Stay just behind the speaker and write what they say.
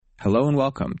Hello and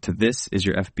welcome to This Is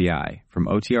Your FBI from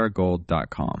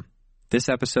OTRGold.com. This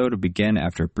episode will begin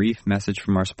after a brief message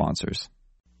from our sponsors.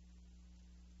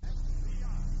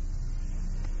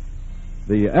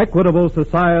 The Equitable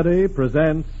Society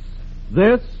presents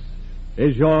This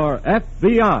Is Your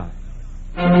FBI.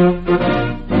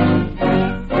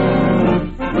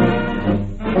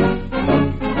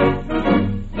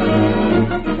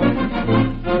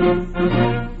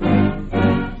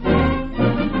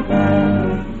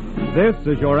 This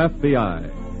is Your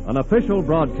FBI, an official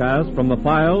broadcast from the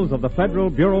files of the Federal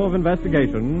Bureau of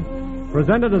Investigation,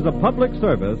 presented as a public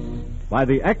service by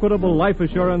the Equitable Life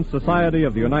Assurance Society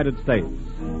of the United States.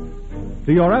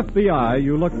 To your FBI,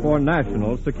 you look for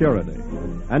national security,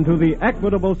 and to the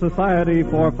Equitable Society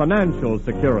for Financial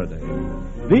Security.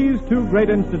 These two great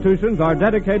institutions are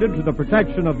dedicated to the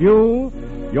protection of you,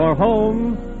 your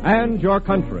home, and your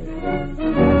country.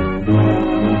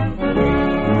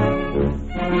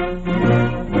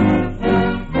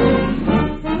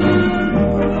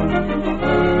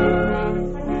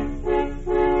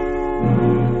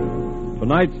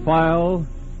 Tonight's file,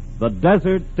 The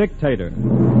Desert Dictator.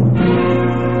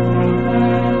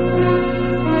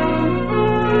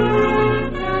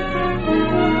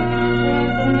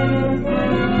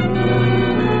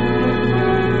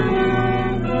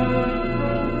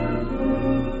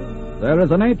 There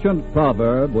is an ancient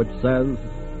proverb which says,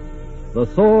 "The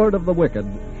sword of the wicked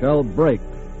shall break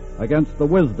against the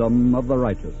wisdom of the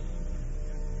righteous."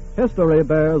 History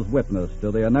bears witness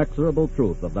to the inexorable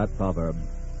truth of that proverb.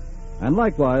 And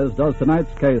likewise does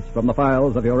tonight's case from the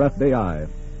files of your FBI,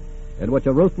 in which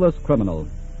a ruthless criminal,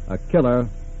 a killer,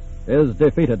 is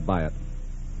defeated by it.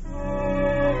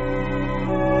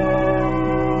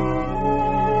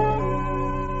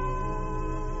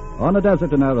 On a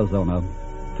desert in Arizona,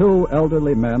 two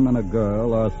elderly men and a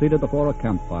girl are seated before a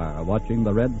campfire, watching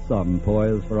the red sun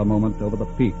poise for a moment over the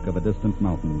peak of a distant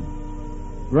mountain.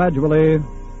 Gradually,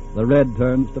 the red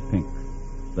turns to pink,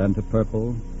 then to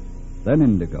purple, then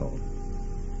indigo.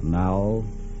 Now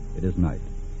it is night.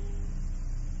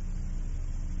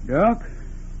 Doc?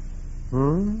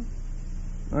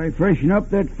 I freshen up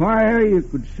that fire, you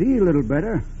could see a little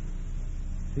better.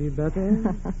 See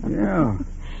better? Yeah.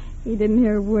 He didn't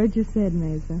hear a word you said,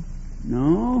 Mesa.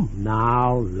 No?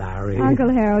 Now, Larry. Uncle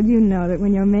Harold, you know that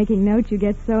when you're making notes, you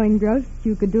get so engrossed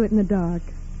you could do it in the dark.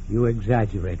 You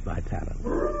exaggerate my talent.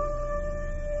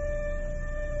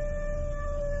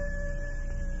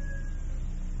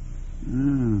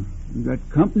 You got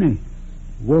company.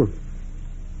 Wolf.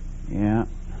 Yeah.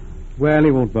 Well,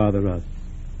 he won't bother us.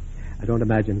 I don't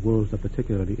imagine wolves are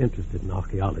particularly interested in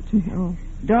archaeology. Oh.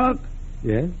 Doc,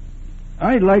 Yes?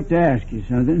 I'd like to ask you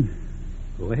something.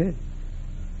 Go ahead.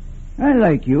 I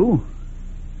like you,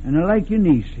 and I like your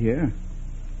niece here.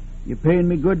 You're paying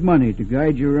me good money to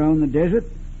guide you around the desert.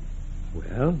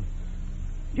 Well?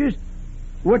 Just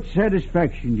what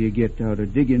satisfaction do you get out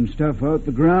of digging stuff out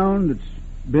the ground that's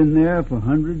been there for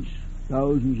hundreds,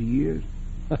 thousands of years?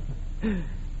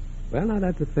 Well, now,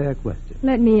 that's a fair question.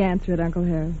 Let me answer it, Uncle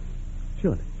Harold.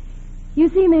 Surely. You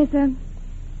see, Mesa,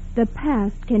 the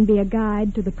past can be a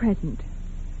guide to the present.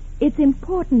 It's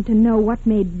important to know what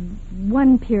made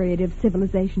one period of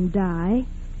civilization die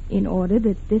in order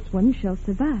that this one shall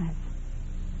survive.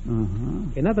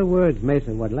 In other words,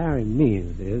 Mason, what Larry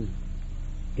means is,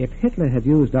 if Hitler had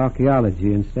used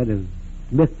archaeology instead of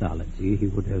mythology, he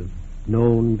would have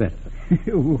known better.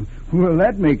 Well,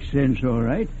 that makes sense, all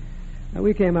right. Now,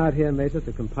 we came out here, Mesa,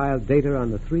 to compile data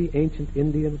on the three ancient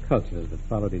Indian cultures that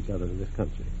followed each other in this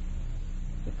country.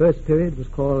 The first period was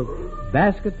called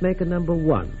Basket Maker Number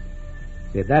 1.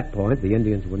 See, at that point, the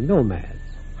Indians were nomads,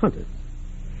 hunters.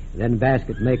 And then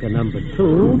Basket Maker Number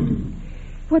 2...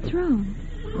 What's wrong?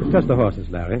 It's just the horses,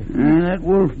 Larry. That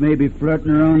wolf may be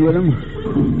flirting around with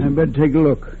them. I better take a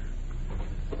look.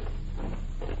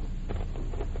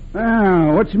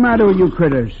 What's the matter with you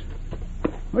critters?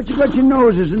 What you got your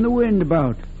noses in the wind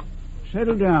about?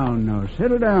 Settle down now,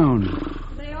 settle down.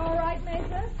 Are they all right,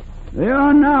 Mesa? They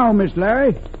are now, Miss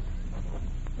Larry.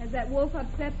 Has that wolf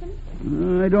upset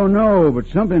them? I don't know, but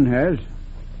something has.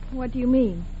 What do you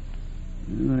mean?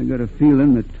 I got a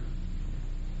feeling that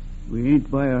we ain't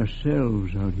by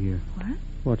ourselves out here. What?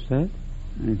 What's that?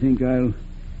 I think I'll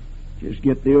just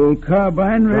get the old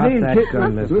carbine ready. Drop and that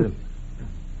gun, mister.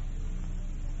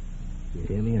 You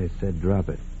hear me? I said drop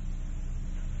it.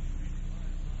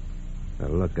 Now,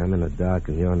 look, I'm in the dark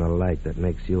and you're in the light. That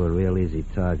makes you a real easy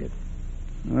target.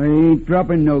 I ain't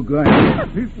dropping no gun. I'll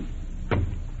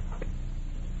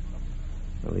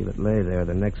leave it lay there.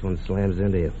 The next one slams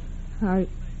into you. Are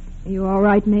you all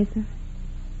right, Mesa?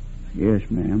 Yes,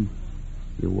 ma'am.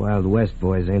 You Wild West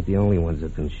boys ain't the only ones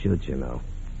that can shoot, you know.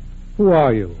 Who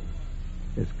are you?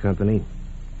 This company,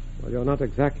 Well, you're not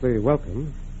exactly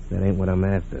welcome. that ain't what I'm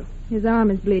after. His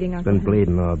arm is bleeding, It's Uncle been Henry.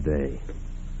 bleeding all day.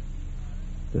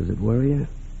 Does it worry you?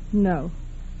 No.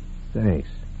 Thanks.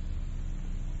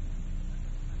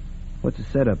 What's the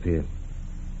setup here?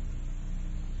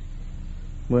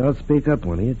 Well, speak up,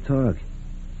 one of you. Talk.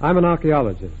 I'm an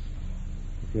archaeologist.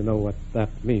 If you know what that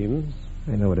means.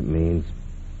 I know what it means.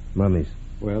 Mummies.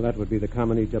 Well, that would be the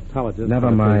common Egyptologist.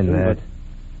 Never mind connotation, that. but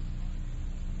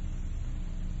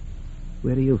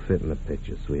Where do you fit in the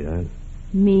picture, sweetheart?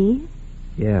 Me?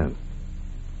 Yeah.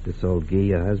 This old Guy,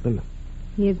 your husband?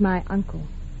 He is my uncle.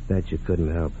 That you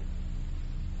couldn't help.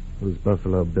 Who's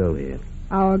Buffalo Bill here?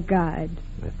 Our guide.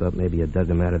 I thought maybe you dug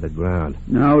him out of the ground.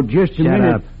 Now, just a Shut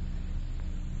minute. up.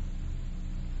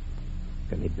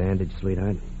 Got any bandage,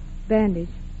 sweetheart? Bandage.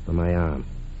 For my arm.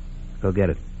 Go get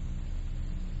it.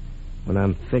 When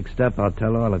I'm fixed up, I'll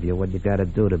tell all of you what you gotta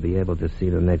do to be able to see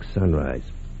the next sunrise.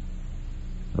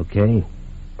 Okay?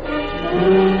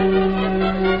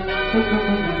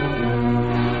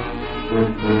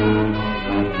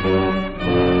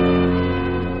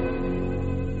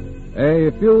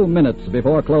 A few minutes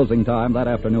before closing time that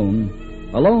afternoon,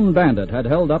 a lone bandit had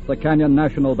held up the Canyon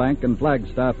National Bank in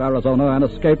Flagstaff, Arizona, and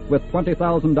escaped with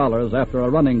 $20,000 after a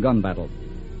running gun battle.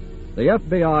 The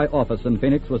FBI office in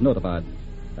Phoenix was notified,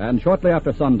 and shortly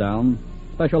after sundown,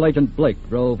 Special Agent Blake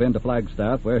drove into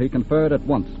Flagstaff, where he conferred at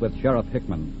once with Sheriff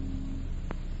Hickman.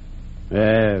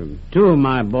 Two of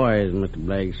my boys, Mr.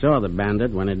 Blake, saw the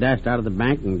bandit when he dashed out of the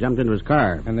bank and jumped into his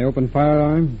car. And they opened fire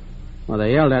on him? Well,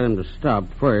 they yelled at him to stop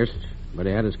first, but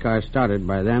he had his car started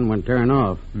by then when turned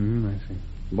off. I see.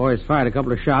 The boys fired a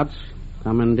couple of shots,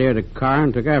 commandeered a car,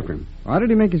 and took after him. How did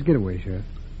he make his getaway, Sheriff?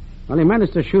 Well, he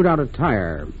managed to shoot out a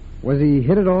tire. Was he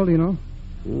hit at all, do you know?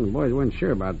 Well, the boys weren't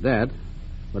sure about that.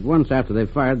 But once after they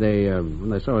fired, when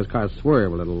they saw his car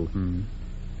swerve a little.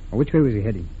 Well, which way was he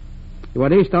heading? He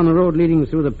went east on the road leading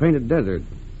through the Painted Desert.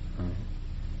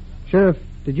 Sheriff,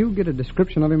 did you get a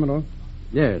description of him at all?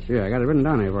 Yes, I got it written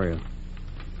down here for you.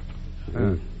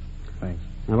 Thanks.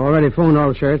 I've already phoned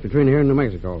all sheriffs between here and New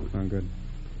Mexico. Oh, good.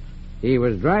 He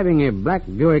was driving a black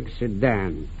Buick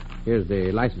sedan. Here's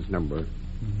the license number.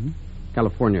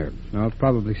 California. No, it's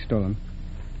probably stolen.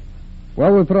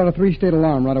 Well, we'll put out a 3-state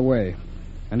alarm right away.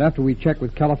 And after we check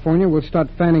with California, we'll start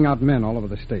fanning out men all over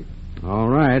the state. All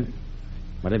right.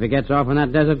 But if he gets off in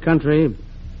that desert country,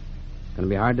 it's going to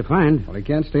be hard to find. Well, he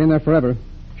can't stay in there forever.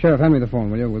 Sheriff, hand me the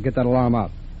phone, will you? We'll get that alarm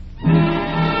out.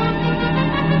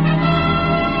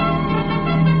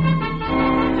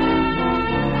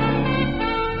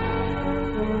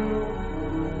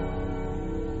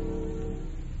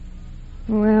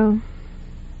 Well,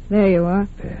 there you are.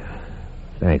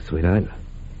 Thanks, sweetheart.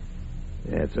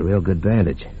 Yeah, it's a real good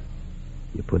bandage.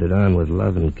 You put it on with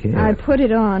love and care. I put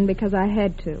it on because I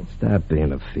had to. Stop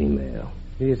being a female.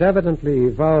 he's evidently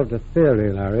evolved a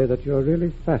theory, Larry, that you're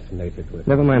really fascinated with.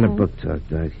 Never mind the book talk,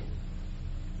 Doc.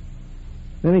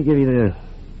 Let me give you the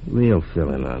real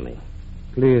fill-in on me.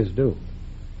 Please do.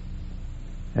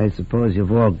 I suppose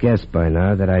you've all guessed by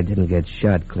now that I didn't get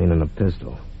shot cleaning a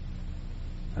pistol.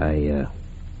 I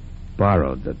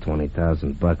borrowed the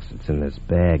 $20,000 that's in this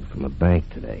bag from a bank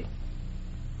today.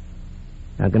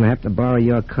 I'm going to have to borrow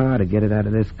your car to get it out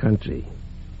of this country.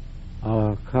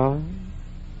 Our car?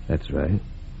 That's right.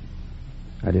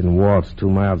 I didn't waltz 2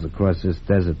 miles across this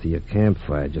desert to your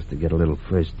campfire just to get a little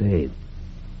first aid.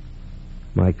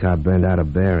 My car burned out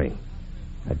of bearing.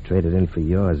 I'd trade it in for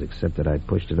yours, except that I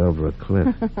pushed it over a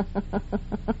cliff.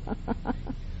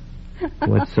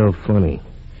 What's so funny?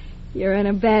 You're in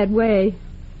a bad way,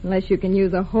 unless you can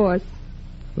use a horse.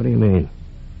 What do you mean?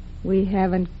 We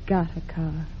haven't got a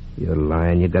car. You're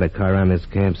lying. You got a car around this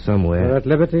camp somewhere. You're at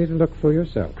liberty to look for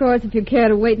yourself. Of course, if you care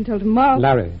to wait until tomorrow...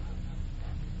 Larry.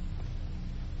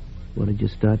 What did you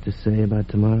start to say about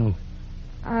tomorrow?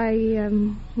 I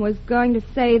was going to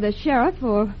say the sheriff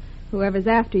or whoever's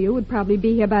after you would probably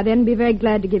be here by then and be very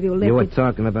glad to give you a lift. You were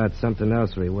talking about something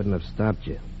else or he wouldn't have stopped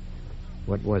you.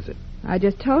 What was it? I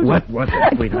just told you. What was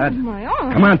it, sweetheart? My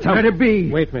arm. Come on, tell me. Let it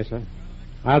be. Wait, mister.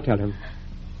 I'll tell him.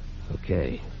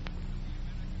 Okay.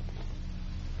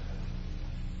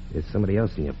 There's somebody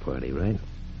else in your party, right?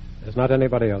 There's not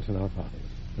anybody else in our party.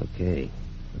 Okay.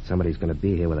 But somebody's going to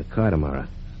be here with a car tomorrow.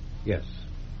 Yes.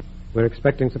 We're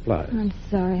expecting supplies. I'm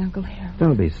sorry, Uncle Harold.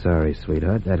 Don't be sorry,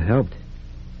 sweetheart. That helped.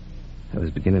 I was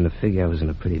beginning to figure I was in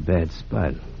a pretty bad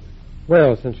spot.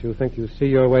 Well, since you think you see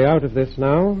your way out of this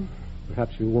now,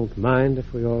 perhaps you won't mind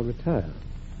if we all retire.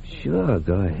 Sure,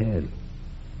 go ahead.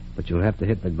 But you'll have to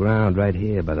hit the ground right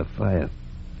here by the fire.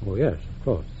 Oh, yes, of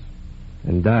course.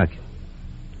 And, Doc,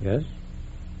 Yes?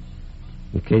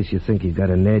 In case you think you got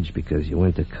an edge because you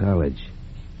went to college.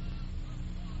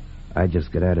 I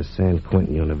just got out of San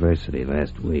Quentin University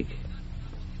last week.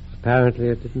 Apparently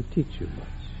it didn't teach you much.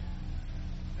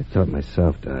 I taught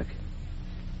myself, Doc.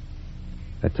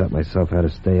 I taught myself how to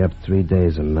stay up 3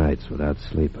 days and nights without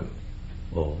sleeping.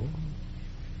 Oh?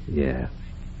 Yeah.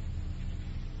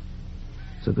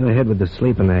 So go ahead with the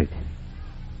sleeping act.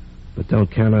 But don't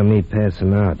count on me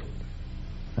passing out.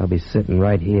 I'll be sitting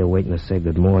right here waiting to say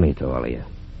good morning to all of you.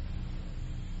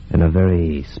 And a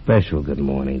very special good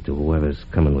morning to whoever's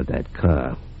coming with that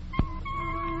car.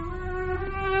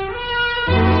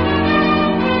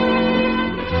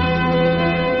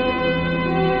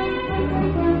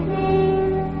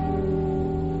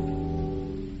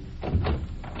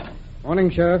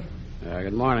 Morning, Sheriff.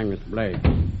 Good morning, Mr. Blake.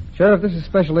 Sheriff, this is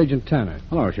Special Agent Tanner.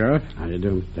 Hello, Sheriff. How do you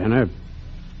do, Tanner?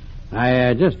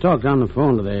 I just talked on the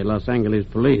phone to the Los Angeles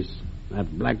police. That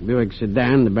black Buick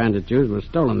sedan the bandits used was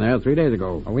stolen there 3 days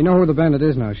ago. We know who the bandit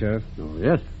is now, Sheriff. Oh,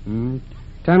 yes?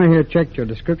 Tanner here checked your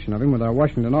description of him with our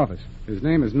Washington office. His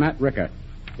name is Matt Ricker.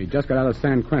 He just got out of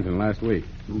San Quentin last week.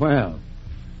 Well,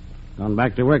 gone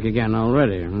back to work again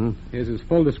already, huh? Here's his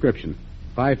full description.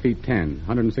 5 feet 10,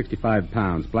 165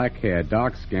 pounds, black hair,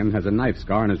 dark skin, has a knife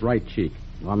scar on his right cheek.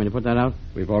 You want me to put that out?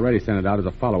 We've already sent it out as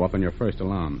a follow-up on your first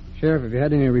alarm. Sheriff, have you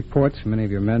had any reports from any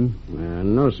of your men?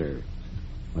 No, sir.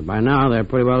 But by now, they're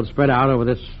pretty well spread out over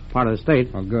this part of the state.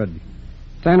 Oh, good.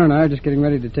 Tanner and I are just getting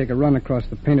ready to take a run across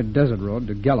the Painted Desert Road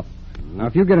to Gallup. Now,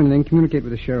 if you get anything, communicate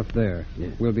with the sheriff there.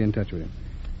 Yes. We'll be in touch with him.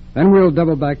 Then we'll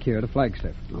double back here to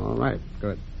Flagstaff. All right.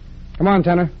 Good. Come on,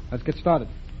 Tanner. Let's get started.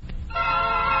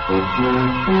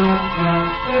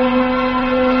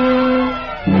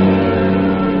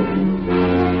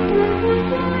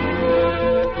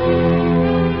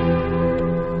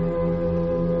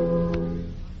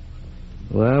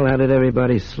 Well, how did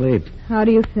everybody sleep? How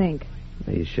do you think?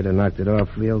 You should have knocked it off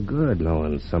real good,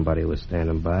 knowing somebody was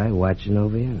standing by, watching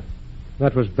over you.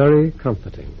 That was very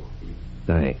comforting.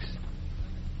 Thanks.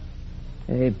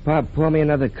 Hey, Pop, pour me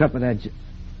another cup of that...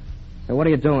 So what are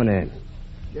you doing there?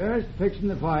 Just fixing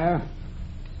the fire.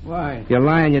 Why? If you're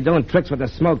lying, you're doing tricks with the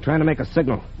smoke, trying to make a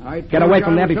signal. Get away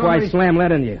from there before I slam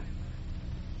lead in you.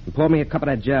 And pour me a cup of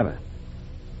that Java.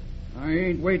 I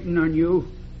ain't waiting on you.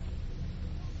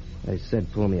 I said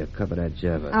pour me a cup of that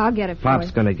Java. I'll get it for Pop's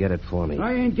you. going to get it for me.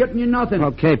 I ain't getting you nothing.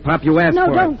 Okay, Pop, you asked No,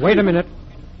 for don't. it. Wait a minute.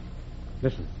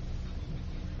 Listen.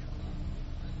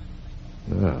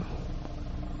 Oh.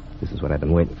 This is what I've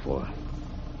been waiting for.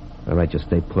 All right, just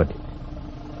stay put.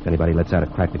 If anybody lets out a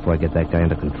crack before I get that guy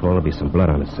under control, there'll be some blood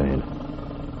on his hand.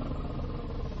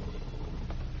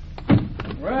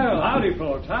 Well, howdy,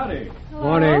 folks, howdy.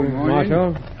 Morning,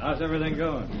 Marshal. How's everything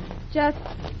going? Just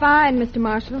fine, Mr.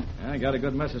 Marshal. I got a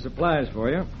good mess of supplies for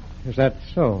you. Is that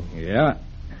so? Yeah.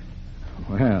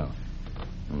 Well,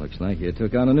 looks like you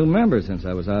took on a new member since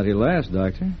I was out here last,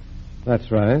 Doctor.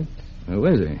 That's right. Who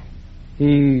is he?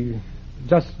 He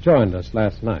just joined us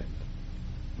last night.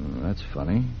 Oh, that's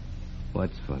funny.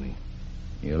 What's funny?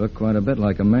 You look quite a bit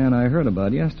like a man I heard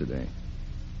about yesterday.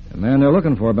 A man they're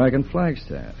looking for back in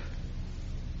Flagstaff.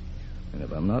 And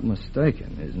if I'm not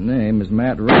mistaken, his name is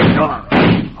Matt Ricker.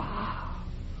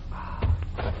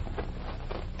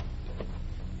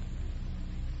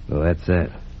 Well, that's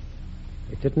it.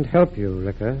 It didn't help you,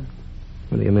 Ricker.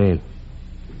 What do you mean?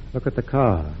 Look at the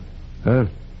car. Huh?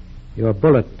 Your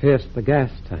bullet pierced the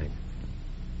gas tank.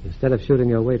 Instead of shooting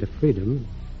your way to freedom,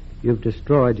 you've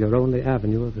destroyed your only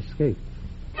avenue of escape.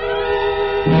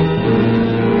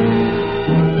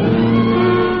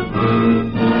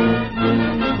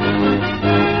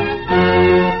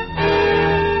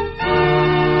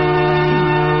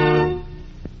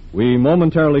 We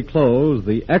momentarily close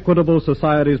the Equitable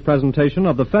Society's presentation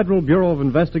of the Federal Bureau of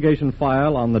Investigation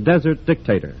file on the Desert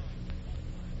Dictator.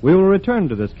 We will return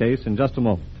to this case in just a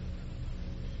moment.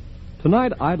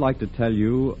 Tonight, I'd like to tell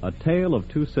you a tale of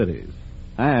 2 cities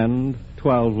and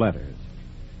 12 letters.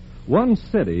 One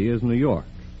city is New York,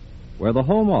 where the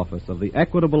home office of the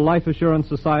Equitable Life Assurance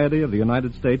Society of the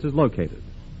United States is located.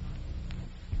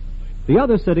 The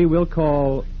other city we'll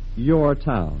call Your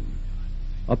Town,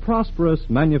 a prosperous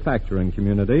manufacturing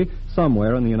community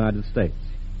somewhere in the United States.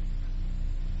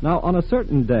 Now, on a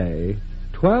certain day,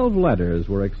 12 letters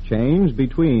were exchanged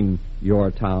between Your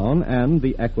Town and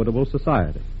the Equitable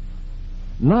Society.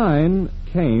 9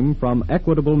 came from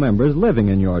Equitable members living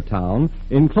in Your Town,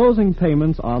 enclosing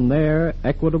payments on their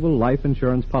Equitable life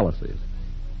insurance policies.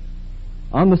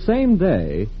 On the same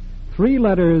day, 3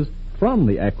 letters from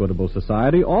the Equitable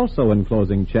Society, also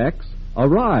enclosing checks,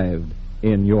 arrived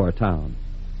in Your Town.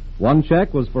 One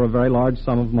check was for a very large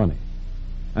sum of money.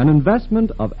 an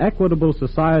investment of Equitable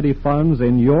Society funds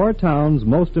in your town's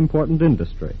most important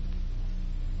industry.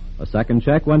 A second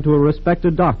check went to a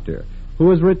respected doctor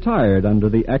who is retired under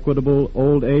the Equitable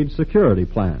Old Age Security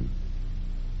Plan.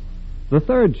 The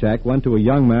third check went to a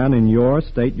young man in your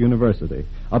state university,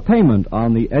 a payment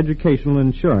on the educational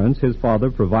insurance his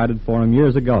father provided for him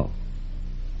years ago.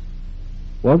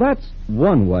 Well, that's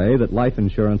one way that life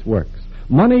insurance works.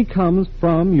 Money comes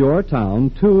from your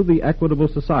town to the Equitable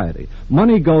Society.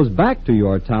 Money goes back to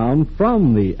your town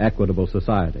from the Equitable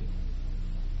Society.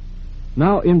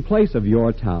 Now, in place of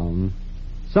your town,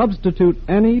 substitute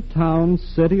any town,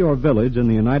 city, or village in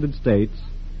the United States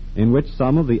in which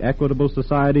some of the Equitable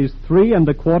Society's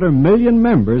 3.25 million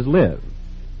members live.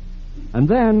 And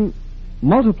then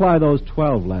multiply those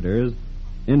 12 letters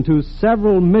into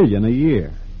several million a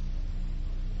year.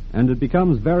 And it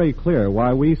becomes very clear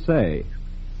why we say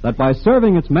that by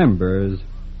serving its members,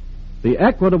 the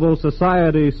Equitable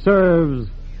Society serves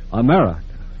America.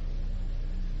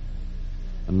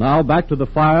 And now back to the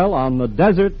file on the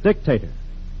Desert Dictator.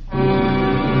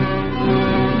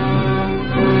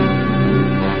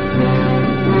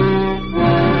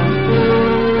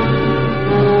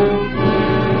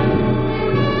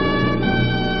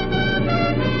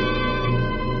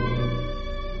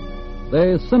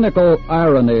 The cynical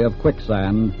irony of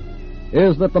quicksand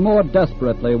is that the more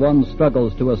desperately one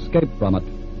struggles to escape from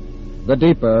it, the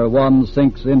deeper one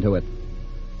sinks into it.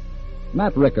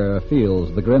 Matt Ricker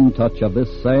feels the grim touch of this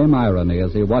same irony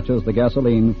as he watches the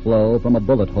gasoline flow from a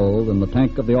bullet hole in the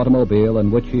tank of the automobile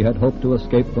in which he had hoped to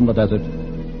escape from the desert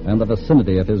and the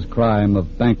vicinity of his crime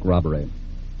of bank robbery.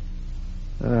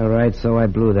 All right, so I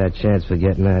blew that chance for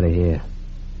getting out of here.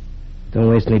 Don't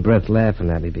waste any breath laughing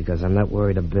at me, because I'm not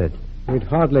worried a bit. We'd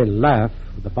hardly laugh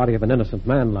with the body of an innocent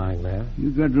man lying there. You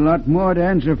got a lot more to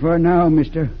answer for now,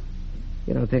 mister.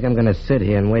 You don't think I'm going to sit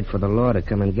here and wait for the law to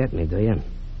come and get me, do you?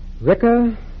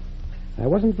 Ricker, I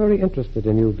wasn't very interested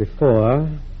in you before,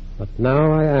 but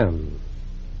now I am.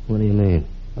 What do you mean?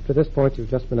 Up to this point, you've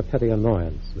just been a petty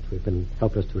annoyance, which we've been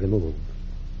helpless to remove.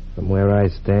 From where I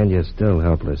stand, you're still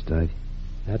helpless, Doug.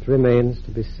 That remains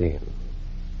to be seen.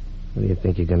 What do you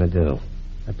think you're going to do?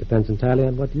 That depends entirely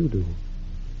on what you do.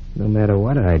 No matter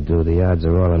what I do, the odds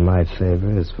are all in my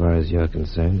favor as far as you're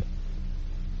concerned.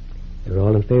 They're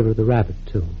all in favor of the rabbit,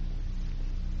 too.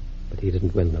 But he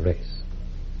didn't win the race.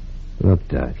 Look,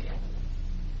 Doc,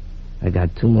 I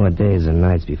got 2 more days and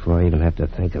nights before I even have to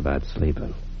think about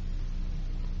sleeping.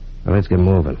 Now, let's get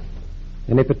moving.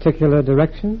 Any particular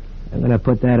direction? I'm going to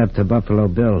put that up to Buffalo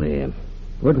Bill here.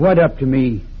 Put what up to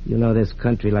me? You know this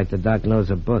country like the Doc knows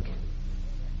a book.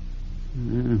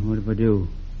 What if I do?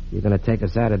 You're going to take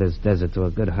us out of this desert to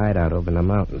a good hideout over in the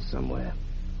mountains somewhere.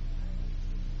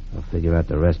 I'll figure out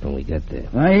the rest when we get there.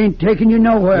 I ain't taking you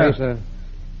nowhere. Mesa,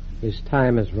 his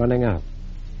time is running out.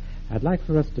 I'd like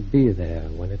for us to be there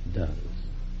when it does.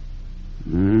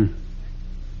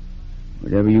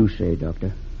 Whatever you say,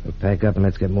 Doctor. We'll pack up and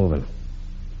let's get moving.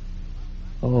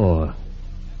 Oh,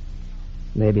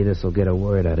 maybe this will get a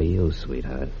word out of you,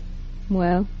 sweetheart.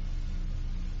 Well?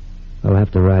 I'll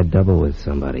have to ride double with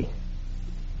somebody.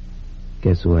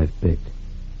 Guess who I've picked?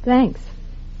 Thanks.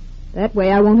 That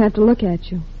way I won't have to look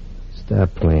at you.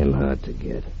 Stop playing hard to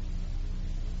get.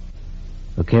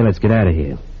 Okay, let's get out of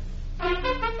here.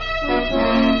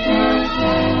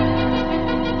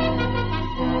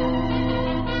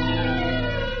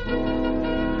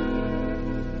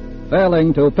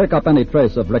 Failing to pick up any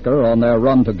trace of Ricker on their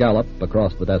run to Gallup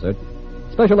across the desert,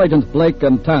 Special Agents Blake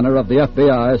and Tanner of the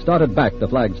FBI started back to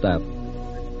Flagstaff.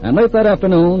 And late that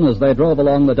afternoon, as they drove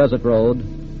along the desert road,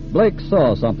 Blake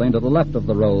saw something to the left of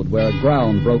the road where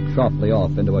ground broke sharply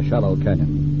off into a shallow canyon.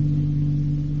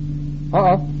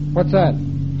 Uh-oh. What's that?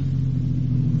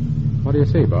 What do you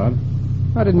see, Bob?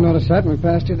 I didn't notice that when we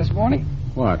passed here this morning.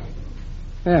 What?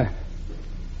 Yeah.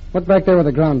 What's back there where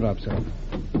the ground drops off?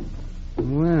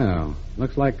 Well,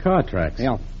 looks like car tracks.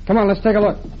 Yeah. Come on, let's take a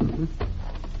look.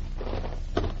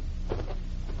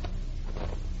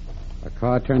 A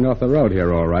car turned off the road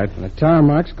here, all right. And the tire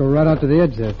marks go right out to the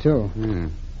edge there, too. Yeah.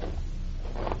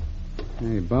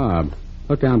 Hey, Bob,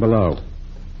 look down below.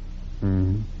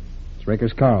 Mm-hmm. It's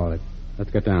Ricker's car, all right.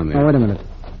 Let's get down there. Oh, wait a minute.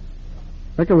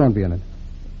 Ricker won't be in it.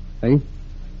 See?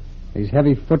 These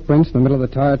heavy footprints in the middle of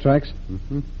the tire tracks.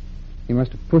 Mm-hmm. He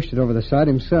must have pushed it over the side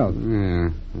himself.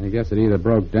 Yeah, I guess it either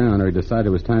broke down or he decided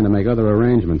it was time to make other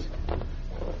arrangements.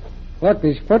 Look,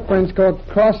 these footprints go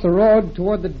across the road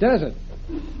toward the desert.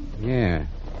 Yeah,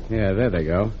 there they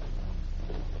go.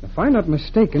 If I'm not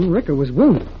mistaken, Ricker was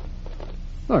wounded.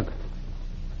 Look.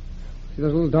 See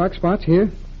those little dark spots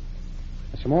here?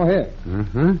 There's some more here.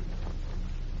 Uh-huh.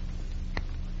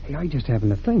 Hey, I just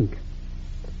happened to think.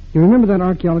 You remember that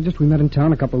archaeologist we met in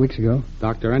town a couple of weeks ago?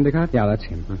 Dr. Endicott? Yeah, that's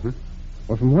him. Uh-huh.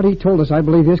 Well, from what he told us, I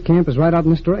believe his camp is right out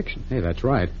in this direction. Hey, that's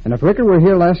right. And if Ricker were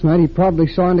here last night, he probably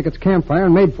saw Endicott's campfire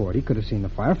and made for it. He could have seen the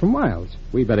fire for miles.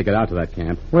 We better get out to that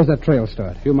camp. Where's that trail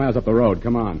start? A few miles up the road.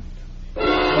 Come on.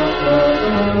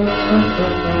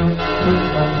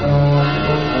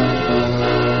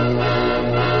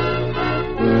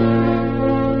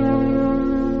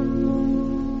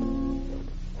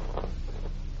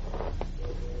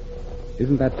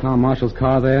 Isn't that Tom Marshall's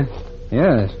car there?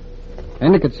 Yes.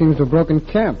 Endicott seems to have broken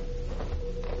camp.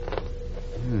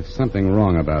 There's something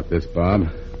wrong about this, Bob.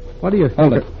 What do you think?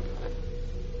 Hold it.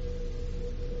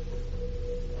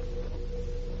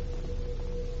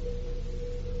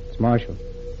 It's Marshall.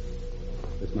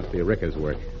 This must be Ricker's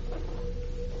work.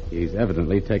 He's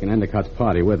evidently taken Endicott's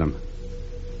party with him.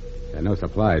 There are no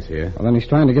supplies here. Well, then he's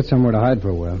trying to get somewhere to hide for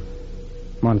a while.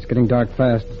 Come on, it's getting dark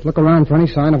fast. Let's look around for any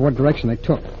sign of what direction they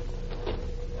took.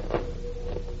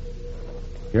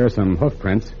 Here are some hoof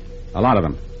prints. A lot of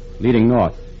them. Leading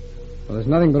north. Well, there's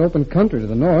nothing but open country to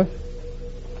the north.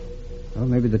 Well,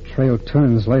 maybe the trail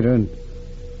turns later and...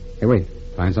 Hey, wait.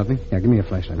 Find something? Yeah, give me a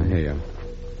flashlight. Here you are.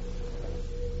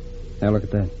 Now, look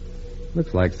at that.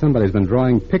 Looks like somebody's been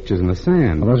drawing pictures in the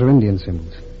sand. Well, those are Indian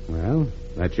symbols. Well,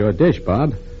 that's your dish,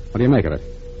 Bob. What do you make of it?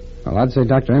 Well, I'd say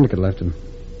Dr. Endicott left him.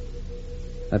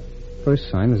 That first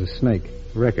sign is a snake.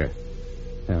 Ricker.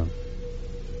 Yeah.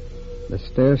 The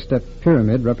stair-step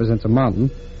pyramid represents a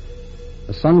mountain.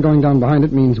 The sun going down behind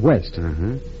it means west.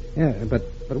 Uh-huh. Yeah, but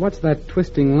what's that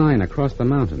twisting line across the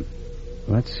mountain?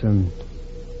 Well,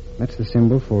 that's the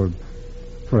symbol for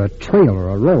a trail or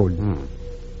a road. Oh.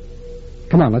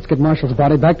 Come on, let's get Marshall's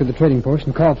body back to the trading post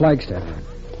and call Flagstaff.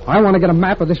 I want to get a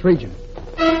map of this region.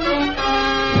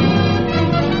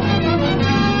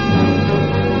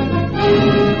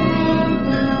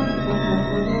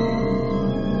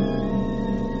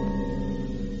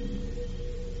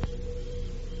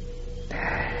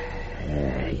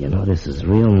 This is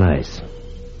real nice.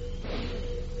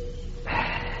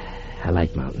 I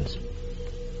like mountains.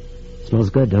 Smells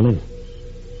good, don't it?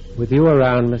 With you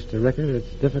around, Mr. Ricker, it's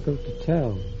difficult to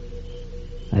tell.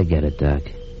 I get it, Doc.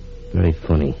 Very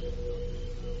funny.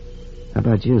 How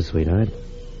about you, sweetheart?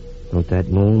 Don't that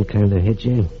moon kind of hit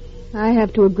you? I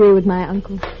have to agree with my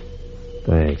uncle.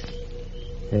 Thanks.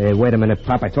 Hey, wait a minute,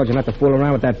 Pop. I told you not to fool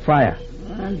around with that fire.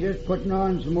 I'm just putting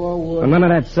on some more wood. Well, none of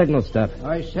that signal stuff.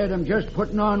 I said I'm just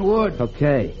putting on wood.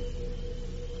 Okay.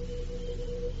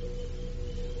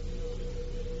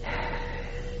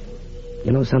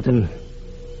 You know something?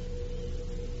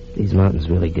 These mountains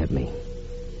really get me.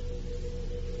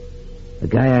 The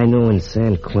guy I knew in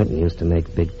San Quentin used to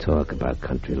make big talk about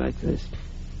country like this.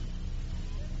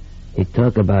 He'd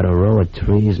talk about a row of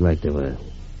trees like they were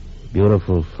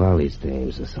beautiful follies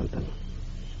dames or something.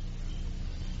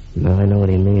 Now I know what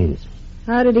he means.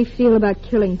 How did he feel about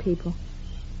killing people?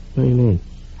 What do you mean?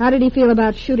 How did he feel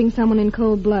about shooting someone in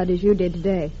cold blood as you did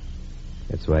today?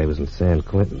 That's why he was in San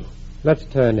Quentin. Let's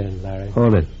turn in, Larry.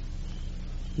 Hold it.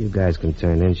 You guys can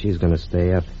turn in. She's going to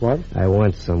stay up. What? I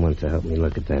want someone to help me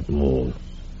look at that moon.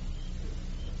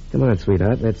 Come on,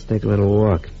 sweetheart. Let's take a little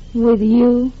walk. With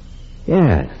you?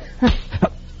 Yeah.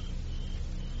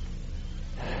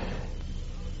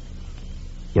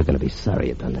 You're going to be sorry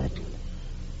you done that.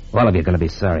 All of you are going to be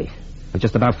sorry. I'm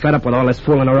just about fed up with all this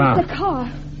fooling around. The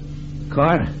car.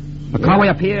 Car? A car way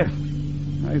up here?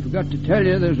 I forgot to tell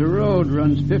you there's a road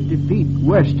runs 50 feet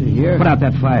west of here. Put out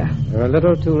that fire. You're a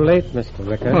little too late, Mr.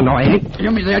 Ricker. Oh, no, I ain't.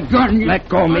 Give me that gun. Let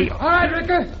go of me. All right,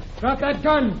 Ricker. Drop that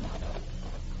gun.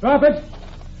 Drop it.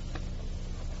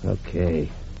 Okay.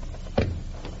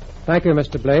 Thank you,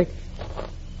 Mr. Blake.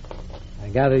 I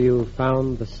gather you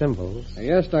found the symbols.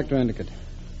 Yes, Dr. Endicott.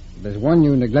 There's one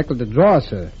you neglected to draw,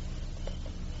 sir.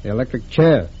 The electric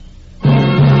chair.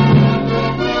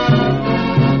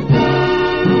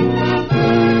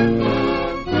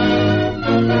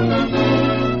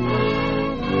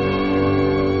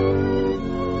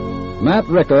 Matt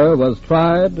Ricker was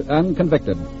tried and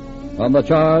convicted on the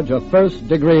charge of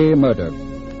first-degree murder.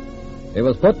 He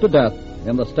was put to death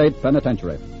in the state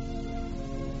penitentiary.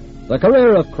 The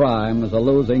career of crime is a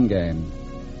losing game,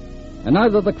 and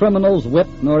neither the criminal's wit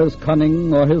nor his cunning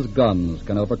nor his guns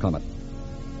can overcome it.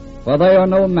 For they are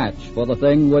no match for the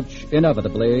thing which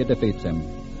inevitably defeats him.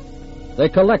 The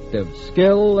collective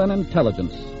skill and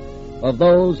intelligence of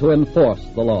those who enforce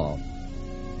the law.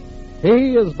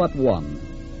 He is but one.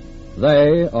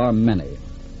 They are many.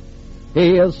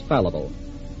 He is fallible.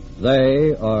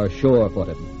 They are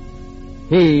sure-footed.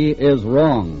 He is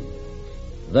wrong.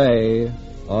 They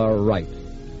are right.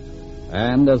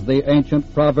 And as the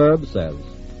ancient proverb says,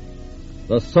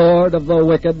 The sword of the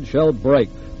wicked shall break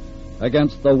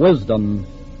against the wisdom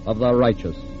of the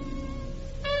righteous.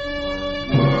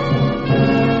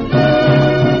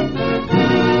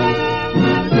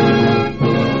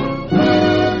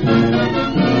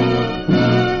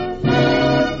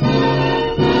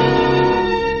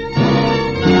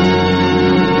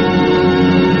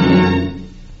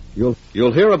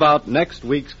 You'll hear about next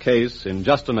week's case in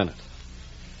just a minute.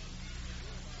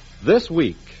 This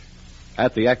week,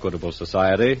 at the Equitable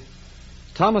Society,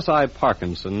 Thomas I.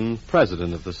 Parkinson,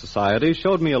 president of the society,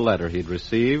 showed me a letter he'd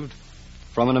received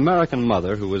from an American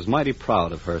mother who was mighty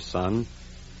proud of her son.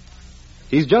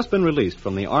 He's just been released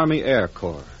from the Army Air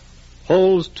Corps,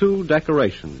 holds 2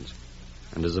 decorations,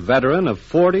 and is a veteran of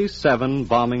 47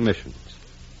 bombing missions.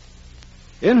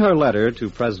 In her letter to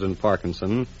President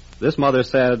Parkinson, this mother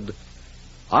said,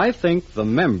 "I think the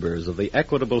members of the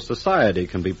Equitable Society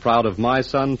can be proud of my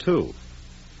son, too,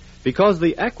 because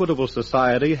the Equitable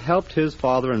Society helped his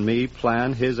father and me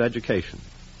plan his education.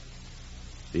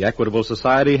 The Equitable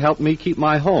Society helped me keep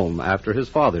my home after his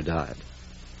father died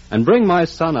and bring my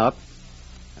son up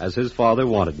as his father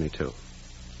wanted me to."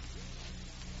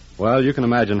 Well, you can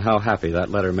imagine how happy that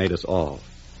letter made us all.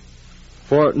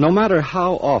 For no matter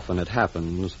how often it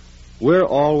happens, we're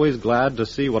always glad to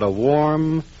see what a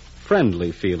warm,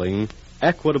 friendly feeling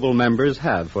Equitable members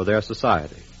have for their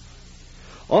society.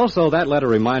 Also, that letter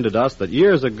reminded us that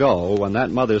years ago, when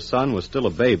that mother's son was still a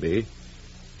baby,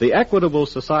 the Equitable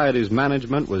Society's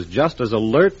management was just as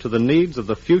alert to the needs of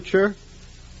the future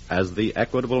as the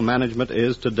Equitable management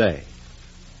is today.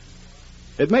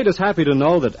 It made us happy to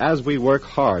know that as we work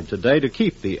hard today to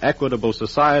keep the Equitable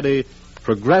Society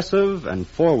progressive and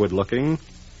forward-looking,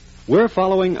 we're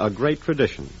following a great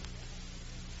tradition.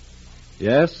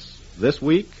 Yes, this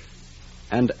week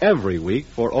and every week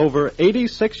for over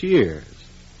 86 years,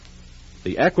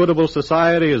 the Equitable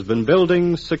Society has been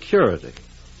building security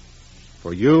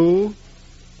for you,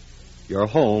 your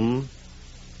home,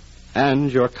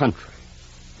 and your country.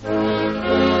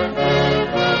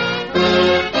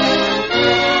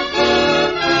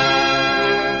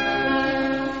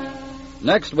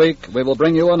 Next week, we will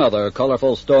bring you another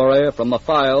colorful story from the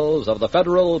files of the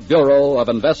Federal Bureau of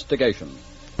Investigation.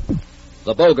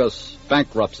 The bogus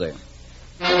bankruptcy.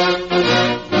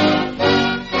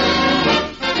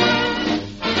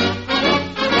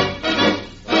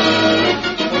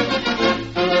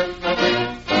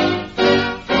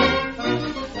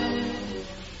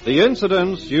 The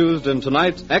incidents used in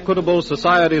tonight's Equitable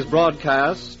Society's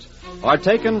broadcast are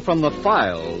taken from the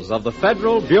files of the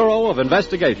Federal Bureau of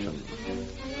Investigation.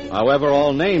 However,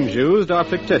 all names used are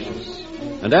fictitious,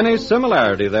 and any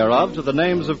similarity thereof to the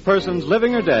names of persons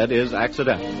living or dead is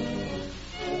accidental.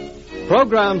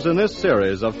 Programs in this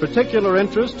series of particular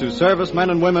interest to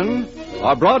servicemen and women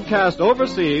are broadcast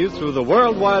overseas through the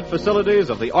worldwide facilities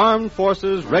of the Armed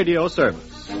Forces Radio Service.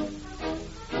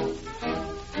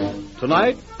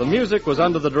 Tonight, the music was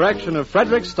under the direction of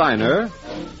Frederick Steiner,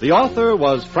 the author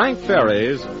was Frank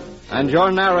Ferries, and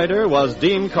your narrator was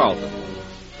Dean Carlton.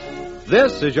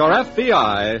 This is Your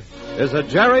FBI is a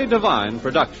Jerry Devine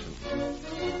production.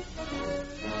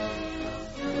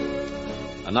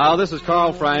 And now this is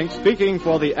Carl Frank speaking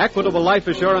for the Equitable Life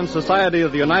Assurance Society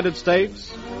of the United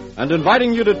States and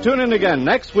inviting you to tune in again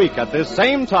next week at this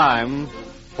same time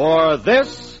for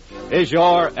This is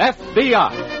Your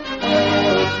FBI.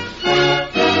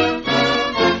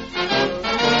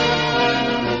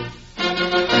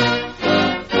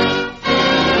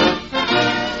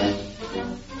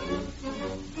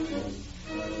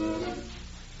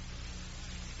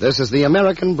 This is the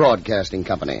American Broadcasting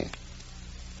Company.